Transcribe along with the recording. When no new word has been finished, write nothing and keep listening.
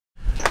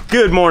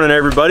Good morning,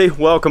 everybody.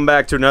 Welcome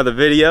back to another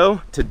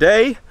video.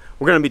 Today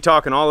we're going to be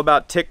talking all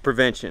about tick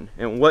prevention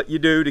and what you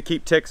do to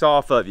keep ticks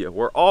off of you.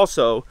 We're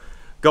also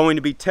going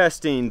to be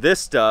testing this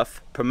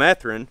stuff,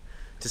 permethrin,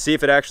 to see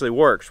if it actually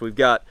works. We've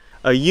got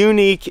a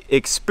unique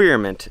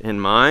experiment in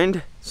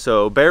mind,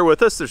 so bear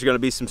with us. There's going to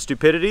be some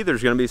stupidity,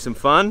 there's going to be some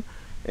fun,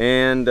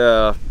 and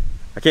I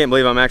can't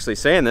believe I'm actually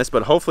saying this,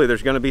 but hopefully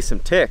there's going to be some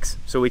ticks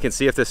so we can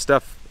see if this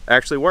stuff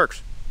actually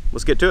works.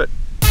 Let's get to it.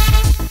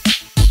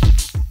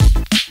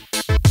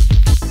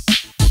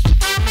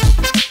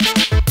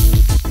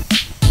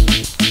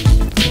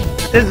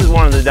 This is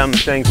one of the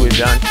dumbest things we've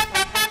done.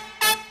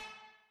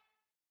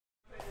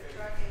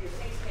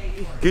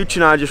 Gooch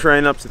and I just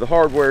ran up to the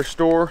hardware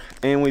store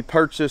and we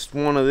purchased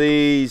one of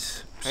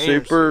these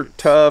super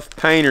tough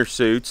painter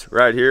suits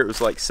right here. It was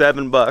like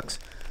 $7.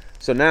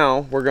 So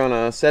now we're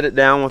gonna set it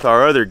down with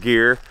our other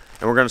gear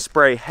and we're gonna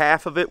spray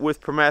half of it with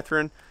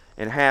permethrin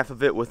and half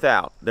of it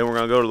without. Then we're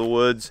gonna go to the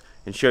woods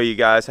and show you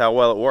guys how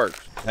well it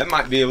works. That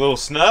might be a little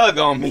snug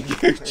on me,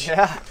 Gooch.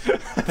 Yeah,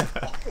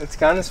 it's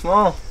kind of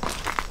small.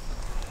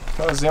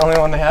 That was the only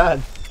one they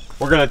had.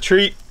 We're gonna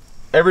treat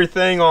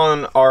everything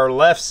on our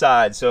left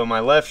side. So my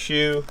left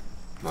shoe,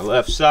 my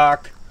left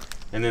sock,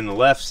 and then the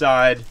left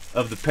side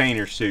of the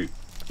painter suit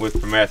with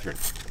permethrin.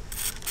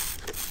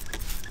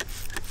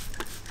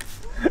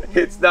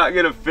 It's not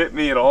gonna fit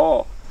me at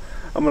all.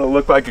 I'm gonna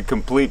look like a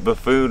complete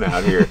buffoon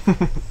out here.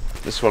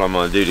 This is what I'm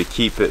gonna do to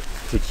keep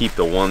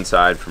the one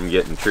side from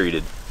getting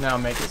treated. Now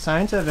make it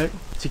scientific.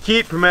 To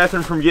keep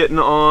permethrin from getting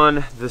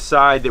on the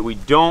side that we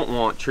don't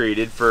want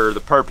treated, for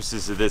the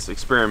purposes of this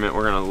experiment,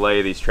 we're gonna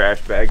lay these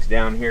trash bags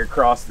down here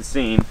across the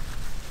seam.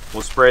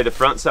 We'll spray the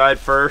front side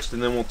first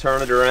and then we'll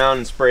turn it around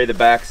and spray the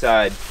back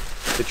side.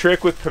 The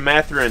trick with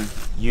permethrin,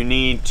 you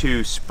need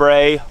to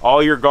spray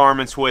all your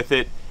garments with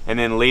it and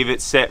then leave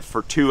it set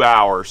for 2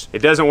 hours. It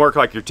doesn't work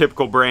like your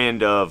typical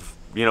brand of,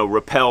 you know,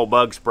 Repel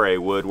bug spray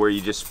would, where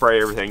you just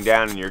spray everything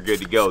down and you're good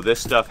to go.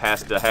 This stuff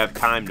has to have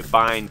time to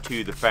bind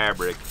to the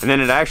fabric. And then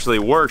it actually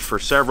works for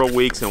several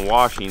weeks in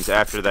washings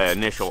after that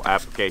initial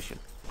application.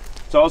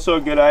 It's also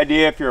a good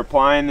idea if you're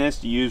applying this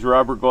to use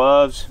rubber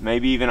gloves,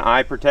 maybe even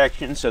eye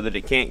protection so that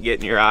it can't get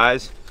in your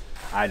eyes.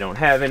 I don't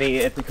have any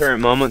at the current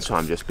moment, so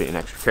I'm just being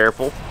extra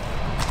careful.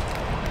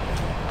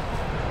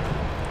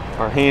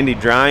 Our handy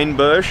drying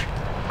bush.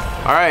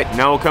 All right,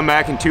 now we'll come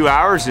back in 2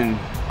 hours and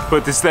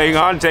put this thing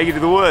on and take it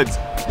to the woods.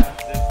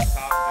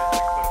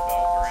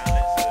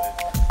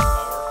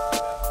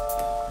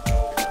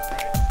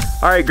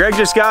 All right, Greg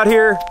just got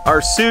here.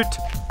 Our suit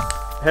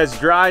has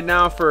dried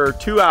now for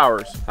 2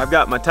 hours. I've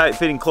got my tight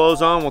fitting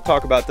clothes on. We'll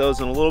talk about those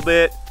in a little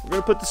bit. We're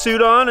gonna put the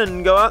suit on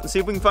and go out and see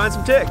if we can find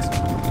some ticks.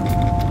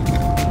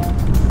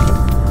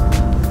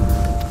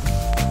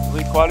 There'll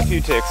be quite a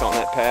few ticks on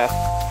that path.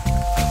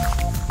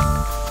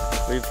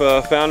 We've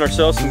found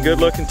ourselves some good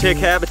looking tick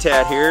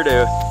habitat here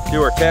to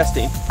do our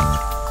testing.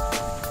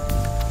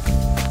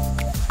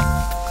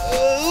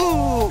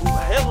 Oh,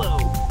 hello.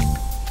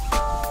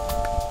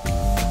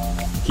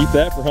 Keep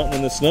that for hunting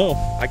in the snow.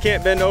 I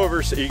can't bend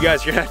over, so you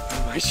guys are gonna have to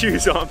put my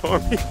shoes on for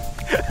me.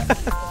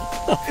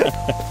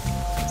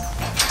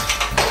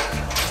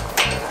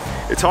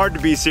 It's hard to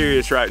be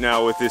serious right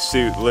now with this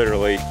suit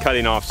literally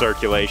cutting off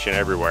circulation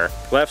everywhere.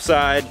 Left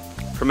side,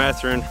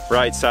 permethrin,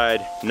 right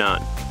side,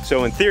 none.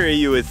 So in theory,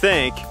 you would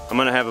think I'm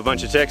gonna have a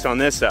bunch of ticks on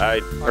this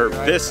side, or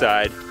this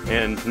side,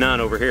 and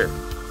none over here.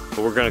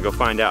 But we're gonna go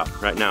find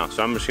out right now.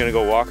 So I'm just gonna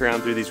go walk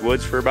around through these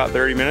woods for about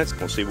 30 minutes.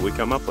 We'll see what we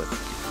come up with.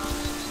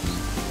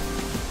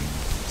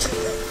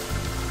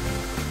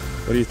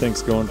 What do you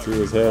think's going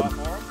through his head?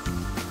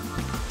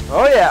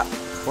 Oh yeah,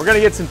 we're gonna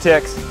get some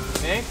ticks.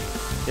 Think?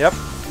 Yep.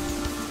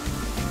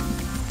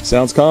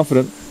 Sounds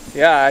confident.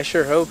 Yeah, I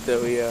sure hope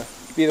that we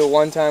be the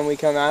one time we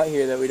come out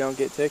here that we don't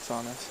get ticks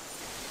on us.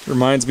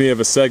 Reminds me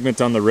of a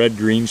segment on the Red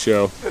Green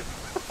Show.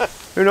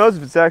 Who knows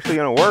if it's actually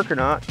gonna work or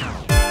not.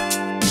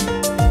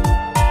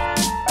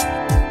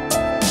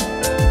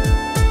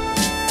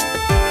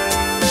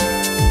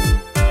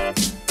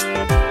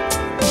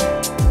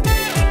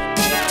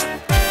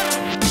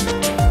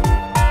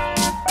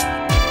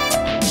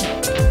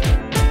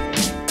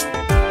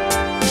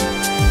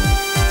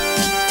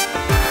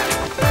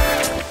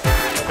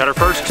 Got our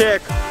first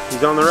tick.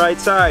 He's on the right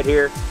side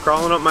here,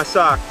 crawling up my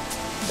sock.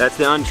 That's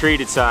the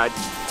untreated side.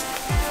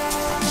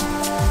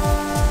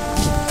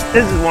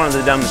 This is one of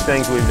the dumbest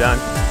things we've done,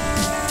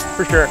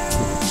 for sure.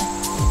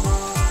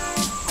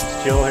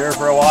 Just chill here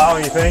for a while,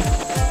 you think?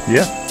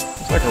 Yeah.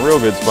 It's like a real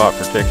good spot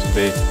for ticks to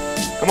be.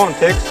 Come on,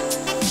 ticks.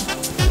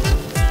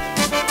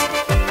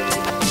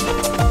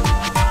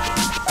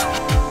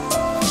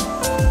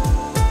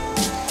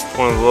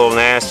 One of the little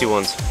nasty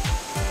ones.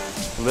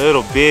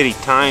 Little bitty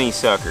tiny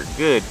sucker.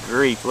 Good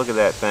grief, look at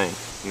that thing.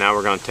 Now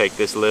we're gonna take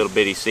this little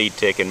bitty seed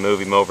tick and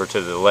move him over to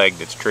the leg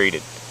that's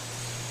treated.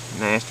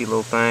 Nasty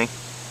little thing.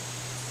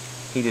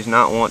 He does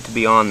not want to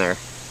be on there,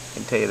 I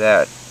can tell you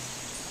that.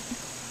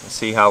 Let's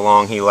see how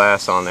long he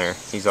lasts on there.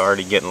 He's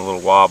already getting a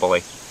little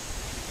wobbly.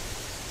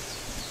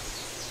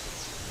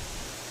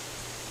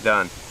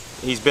 Done.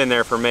 He's been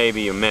there for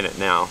maybe a minute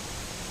now.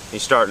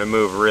 He's starting to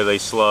move really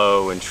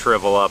slow and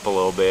shrivel up a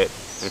little bit.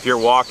 And if you're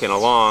walking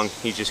along,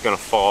 he's just gonna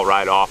fall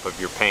right off of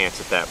your pants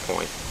at that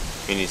point.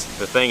 And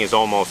the thing is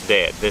almost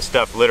dead. This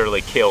stuff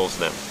literally kills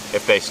them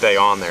if they stay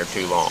on there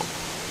too long.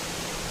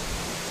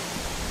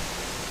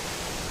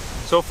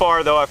 So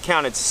far though, I've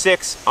counted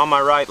 6 on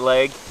my right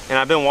leg, and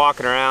I've been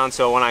walking around,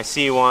 so when I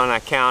see one, I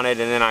count it,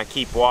 and then I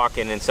keep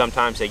walking, and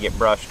sometimes they get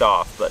brushed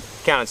off. But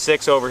I've counted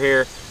 6 over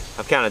here,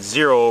 I've counted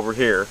 0 over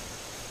here,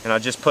 and I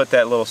just put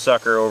that little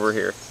sucker over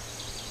here.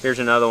 Here's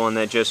another one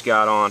that just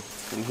got on,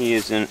 and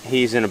he's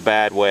in a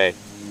bad way.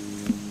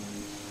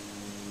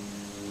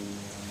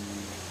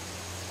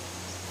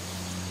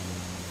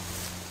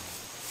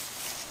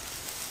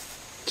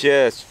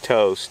 Just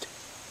toast.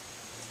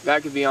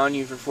 That could be on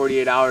you for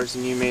 48 hours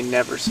and you may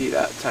never see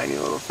that tiny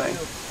little thing.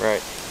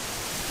 Right.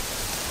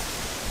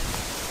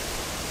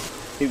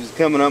 He was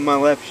coming up my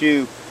left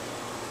shoe.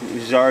 He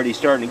was already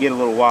starting to get a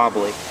little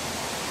wobbly.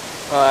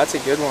 Oh, that's a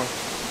good one.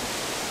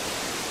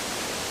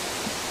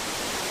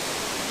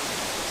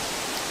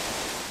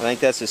 I think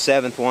that's the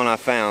 7th one I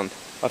found.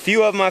 A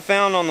few of them I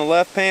found on the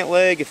left pant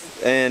leg,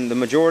 and the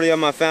majority of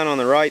them I found on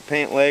the right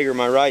pant leg, or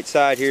my right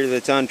side here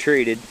that's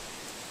untreated.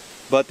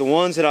 But the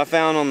ones that I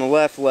found on the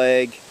left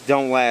leg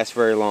don't last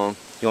very long.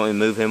 You want me to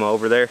move him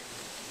over there?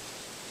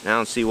 Now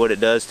and see what it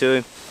does to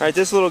him. All right,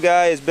 this little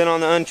guy has been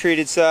on the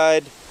untreated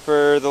side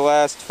for the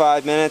last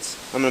 5 minutes.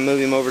 I'm gonna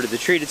move him over to the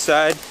treated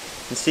side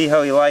and see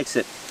how he likes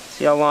it.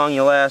 See how long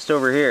you last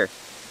over here.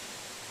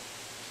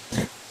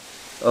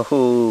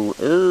 Oh,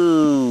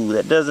 ooh,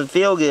 that doesn't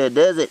feel good,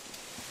 does it?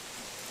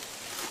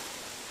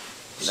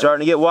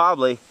 Starting to get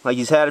wobbly, like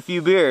he's had a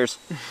few beers.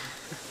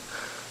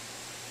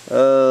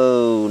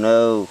 Oh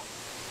no,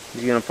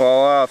 he's gonna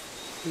fall off.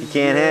 He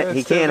can't hang.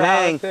 He can't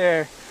hang.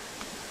 There.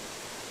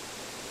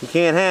 He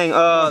can't hang.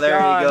 Oh, there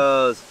he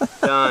goes.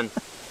 Done.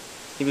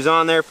 He was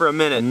on there for a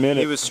minute.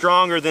 He was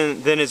stronger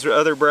than his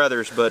other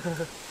brothers, but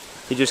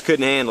he just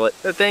couldn't handle it.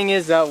 The thing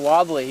is, that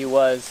wobbly he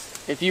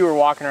was, if you were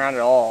walking around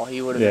at all,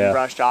 he would have been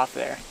brushed off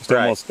there.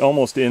 Just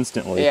almost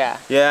instantly. Yeah.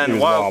 Yeah, and a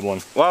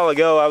while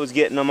ago I was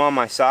getting them on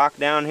my sock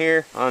down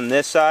here on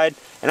this side,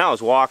 and I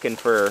was walking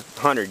for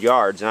 100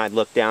 yards, and I'd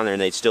look down there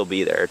and they'd still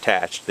be there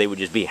attached. They would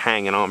just be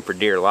hanging on for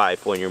dear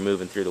life when you're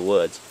moving through the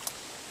woods.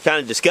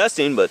 Kind of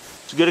disgusting, but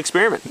it's a good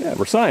experiment. Yeah,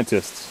 we're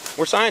scientists.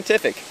 We're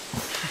scientific.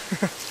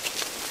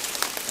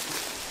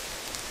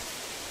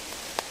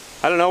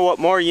 I don't know what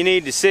more you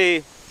need to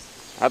see.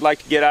 I'd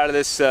like to get out of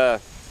this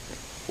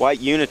white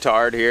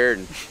unitard here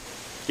and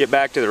get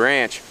back to the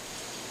ranch.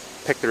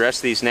 Pick the rest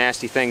of these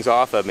nasty things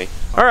off of me.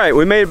 All right,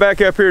 we made it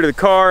back up here to the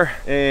car,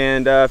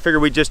 and figured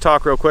we'd just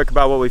talk real quick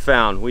about what we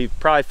found. We've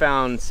probably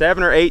found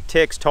 7 or 8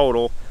 ticks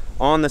total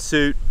on the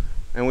suit,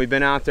 and we've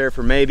been out there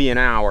for maybe an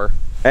hour.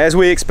 As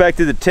we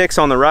expected, the ticks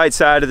on the right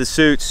side of the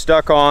suit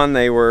stuck on.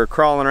 They were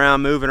crawling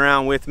around, moving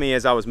around with me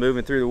as I was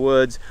moving through the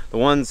woods. The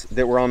ones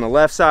that were on the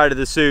left side of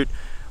the suit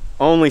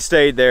only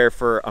stayed there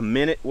for a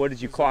minute. What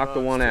did you clock the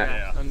one at?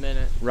 Yeah. A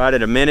minute. Right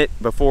at a minute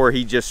before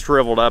he just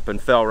shriveled up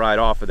and fell right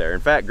off of there.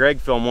 In fact, Greg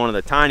filmed one of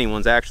the tiny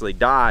ones actually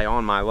die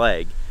on my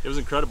leg. It was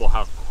incredible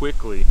how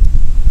quickly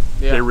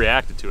they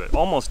reacted to it.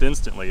 Almost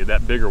instantly,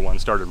 that bigger one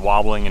started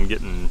wobbling and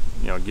getting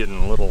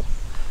a little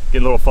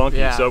funky.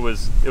 Yeah. So it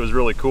was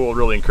really cool,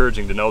 really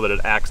encouraging to know that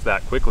it acts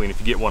that quickly. And if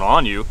you get one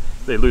on you,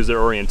 they lose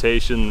their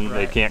orientation,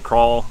 they can't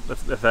crawl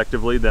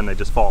effectively, then they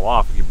just fall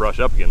off if you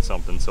brush up against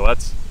something. So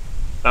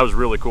that was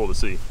really cool to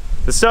see.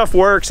 The stuff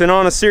works, and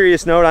on a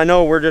serious note, I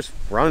know we're just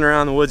running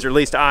around the woods, or at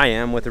least I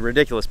am, with a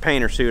ridiculous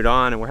painter suit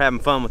on, and we're having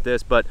fun with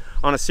this, but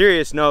on a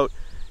serious note,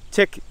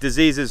 tick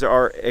diseases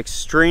are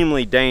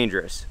extremely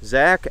dangerous.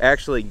 Zach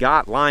actually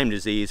got Lyme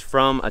disease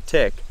from a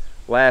tick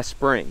last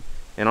spring,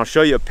 and I'll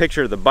show you a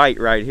picture of the bite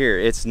right here.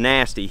 It's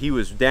nasty. He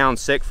was down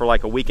sick for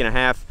like a week and a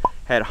half,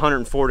 had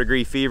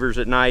 104-degree fevers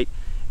at night,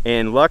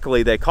 and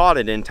luckily they caught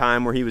it in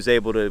time where he was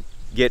able to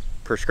get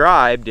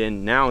prescribed,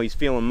 and now he's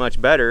feeling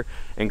much better.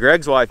 And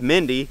Greg's wife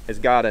Mindy has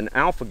got an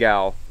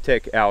alpha-gal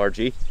tick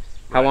allergy.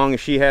 How long has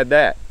she had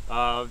that?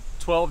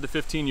 12 to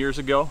 15 years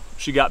ago.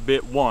 She got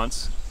bit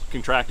once,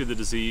 contracted the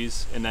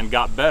disease, and then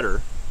got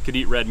better, could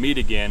eat red meat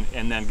again,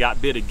 and then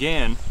got bit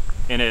again,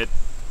 and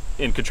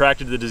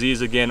contracted the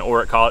disease again,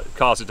 or it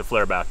caused it to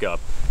flare back up.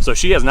 So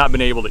she has not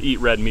been able to eat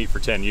red meat for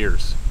 10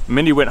 years.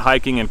 Mindy went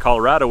hiking in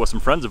Colorado with some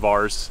friends of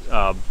ours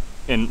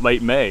in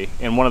late May,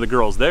 and one of the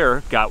girls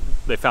there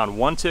they found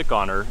one tick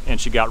on her, and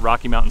she got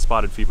Rocky Mountain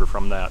spotted fever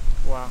from that.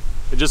 Wow.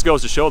 It just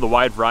goes to show the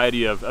wide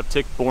variety of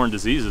tick-borne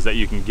diseases that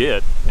you can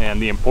get,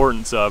 and the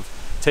importance of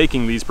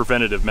taking these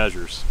preventative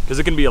measures, because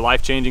it can be a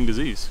life-changing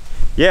disease.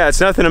 Yeah, it's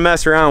nothing to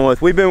mess around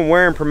with. We've been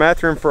wearing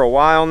permethrin for a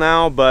while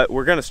now, but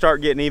we're going to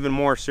start getting even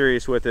more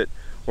serious with it.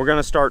 We're going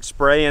to start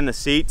spraying the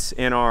seats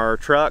in our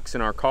trucks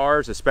and our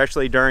cars,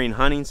 especially during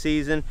hunting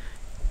season.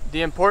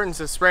 The importance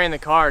of spraying the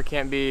car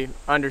can't be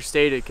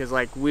understated, because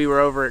like we were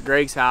over at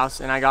Greg's house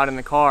and I got in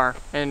the car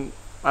and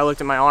I looked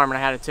at my arm and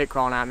I had a tick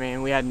crawling at me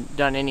and we hadn't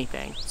done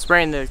anything.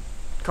 Spraying the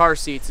car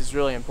seats is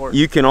really important.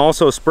 You can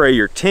also spray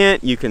your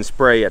tent, you can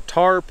spray a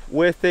tarp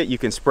with it, you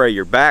can spray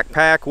your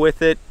backpack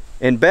with it.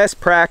 And best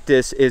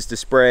practice is to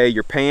spray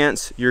your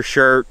pants, your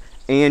shirt,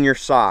 and your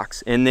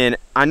socks. And then,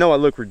 I know I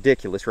look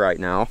ridiculous right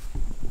now,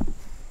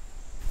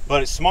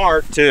 but it's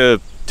smart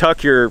to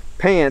tuck your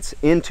pants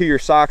into your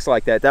socks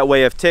like that. That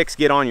way if ticks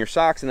get on your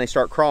socks and they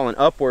start crawling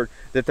upward,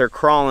 that they're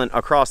crawling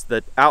across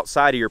the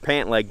outside of your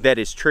pant leg that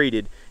is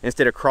treated,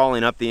 instead of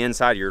crawling up the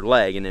inside of your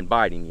leg and then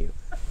biting you.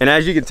 And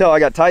as you can tell, I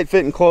got tight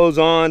fitting clothes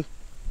on.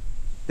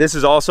 This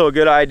is also a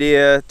good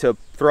idea to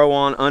throw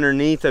on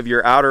underneath of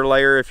your outer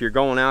layer if you're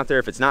going out there,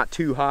 if it's not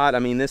too hot. I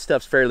mean, this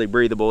stuff's fairly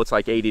breathable. It's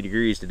like 80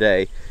 degrees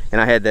today,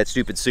 and I had that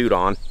stupid suit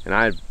on, and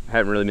I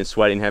haven't really been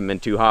sweating, haven't been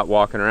too hot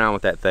walking around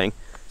with that thing.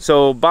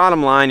 So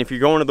bottom line, if you're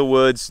going to the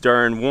woods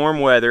during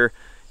warm weather,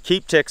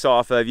 keep ticks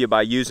off of you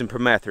by using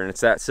permethrin. It's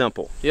that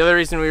simple. The other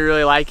reason we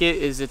really like it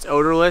is it's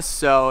odorless,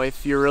 so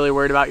if you're really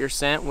worried about your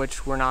scent,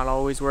 which we're not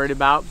always worried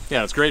about.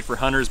 Yeah, it's great for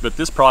hunters, but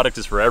this product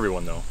is for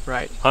everyone though.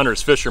 Right.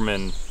 Hunters,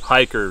 fishermen,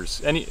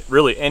 hikers,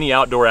 really any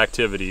outdoor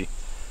activity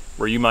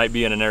where you might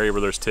be in an area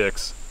where there's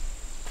ticks,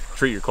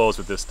 treat your clothes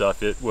with this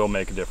stuff. It will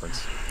make a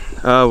difference.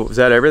 Was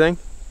that everything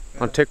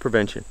on tick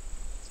prevention?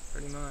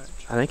 Pretty much.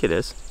 I think it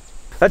is.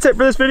 That's it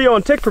for this video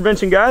on tick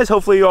prevention, guys.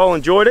 Hopefully you all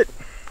enjoyed it.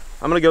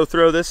 I'm gonna go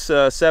throw this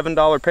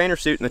 $7 painter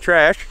suit in the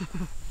trash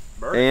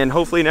and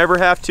hopefully never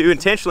have to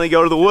intentionally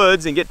go to the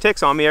woods and get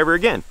ticks on me ever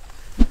again.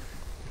 I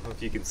don't know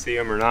if you can see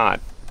them or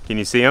not. Can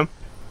you see them?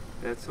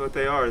 That's what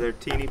they are. They're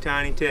teeny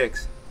tiny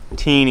ticks.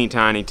 Teeny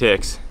tiny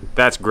ticks.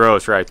 That's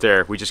gross right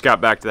there. We just got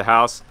back to the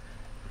house,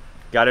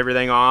 got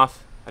everything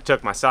off. I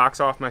took my socks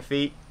off my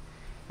feet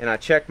and I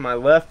checked my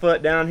left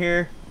foot down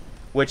here,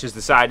 which is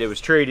the side that was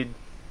treated,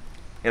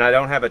 and I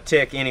don't have a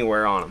tick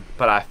anywhere on them,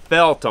 but I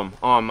felt them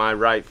on my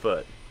right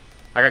foot.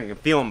 I can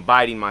feel them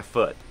biting my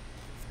foot.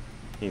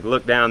 You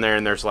look down there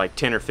and there's like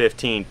 10 or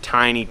 15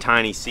 tiny,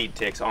 tiny seed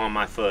ticks on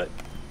my foot.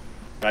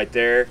 Right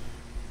there,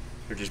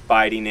 they're just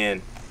biting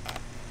in.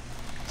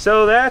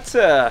 So that's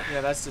yeah,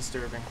 that's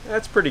disturbing.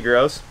 That's pretty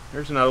gross.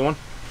 There's another one.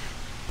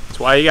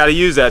 That's why you gotta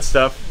use that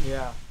stuff.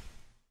 Yeah.